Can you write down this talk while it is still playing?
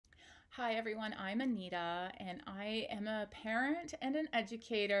Hi everyone, I'm Anita and I am a parent and an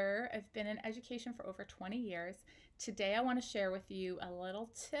educator. I've been in education for over 20 years. Today I want to share with you a little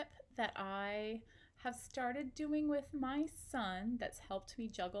tip that I have started doing with my son that's helped me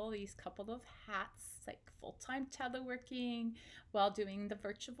juggle these couple of hats, like full-time teleworking while doing the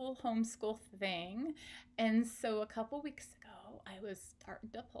virtual homeschool thing. And so a couple weeks ago, I was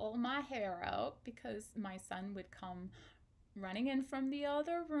starting to pull my hair out because my son would come running in from the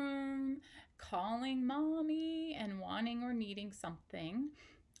other room, calling mommy and wanting or needing something.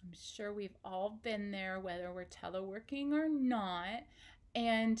 I'm sure we've all been there, whether we're teleworking or not.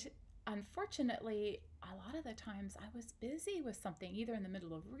 And unfortunately, a lot of the times I was busy with something, either in the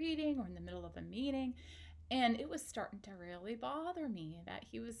middle of reading or in the middle of a meeting. And it was starting to really bother me that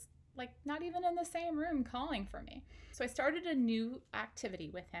he was like not even in the same room calling for me. So I started a new activity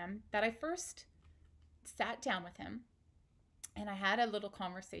with him that I first sat down with him and I had a little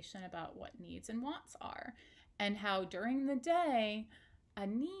conversation about what needs and wants are, and how during the day, a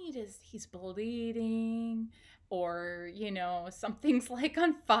need is he's bleeding, or, something's like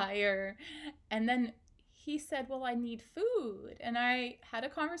on fire. And then he said, well, I need food. And I had a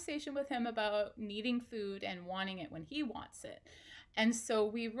conversation with him about needing food and wanting it when he wants it. And so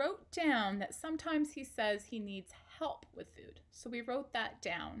we wrote down that sometimes he says he needs help with food. So we wrote that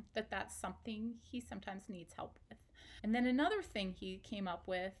down, that that's something he sometimes needs help with. And then another thing he came up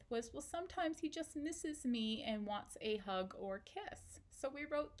with was, well, sometimes he just misses me and wants a hug or kiss. So we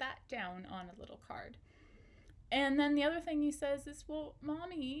wrote that down on a little card. And then the other thing he says is, well,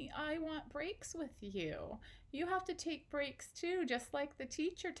 mommy, I want breaks with you. You have to take breaks too, just like the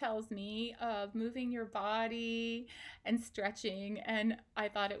teacher tells me of moving your body and stretching. And I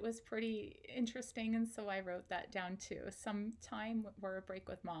thought it was pretty interesting. And so I wrote that down too. Some time for a break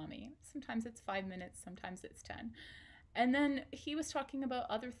with mommy. Sometimes it's 5 minutes, sometimes it's 10. And then he was talking about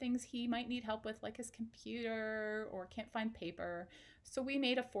other things he might need help with, like his computer or can't find paper. So we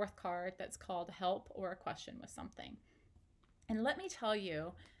made a fourth card that's called help or a question with something. And let me tell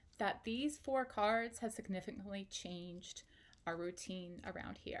you that these four cards have significantly changed our routine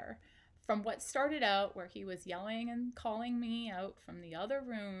around here. From what started out where he was yelling and calling me out from the other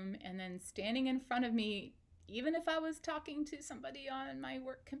room and then standing in front of me, even if I was talking to somebody on my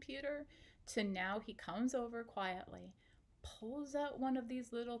work computer, to now he comes over quietly, pulls out one of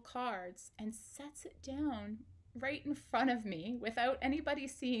these little cards and sets it down right in front of me without anybody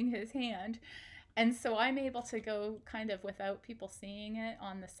seeing his hand. And so I'm able to go kind of without people seeing it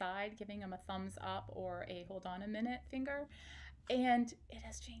on the side, giving him a thumbs up or a hold on a minute finger. And it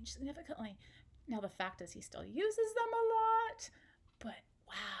has changed significantly. Now, the fact is, he still uses them a lot, but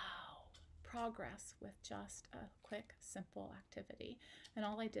wow, progress with just a quick, simple activity. And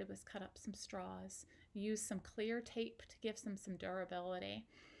all I did was cut up some straws, use some clear tape to give them some durability.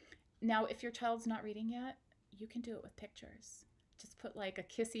 Now, if your child's not reading yet, you can do it with pictures. Just put like a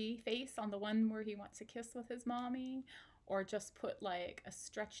kissy face on the one where he wants to kiss with his mommy, or just put like a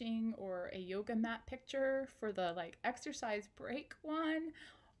stretching or a yoga mat picture for the like exercise break one,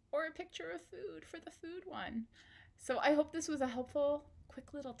 or a picture of food for the food one. So I hope this was a helpful,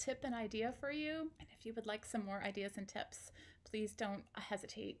 quick little tip and idea for you. And if you would like some more ideas and tips, please don't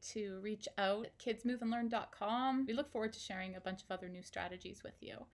hesitate to reach out at kidsmoveandlearn.com. We look forward to sharing a bunch of other new strategies with you.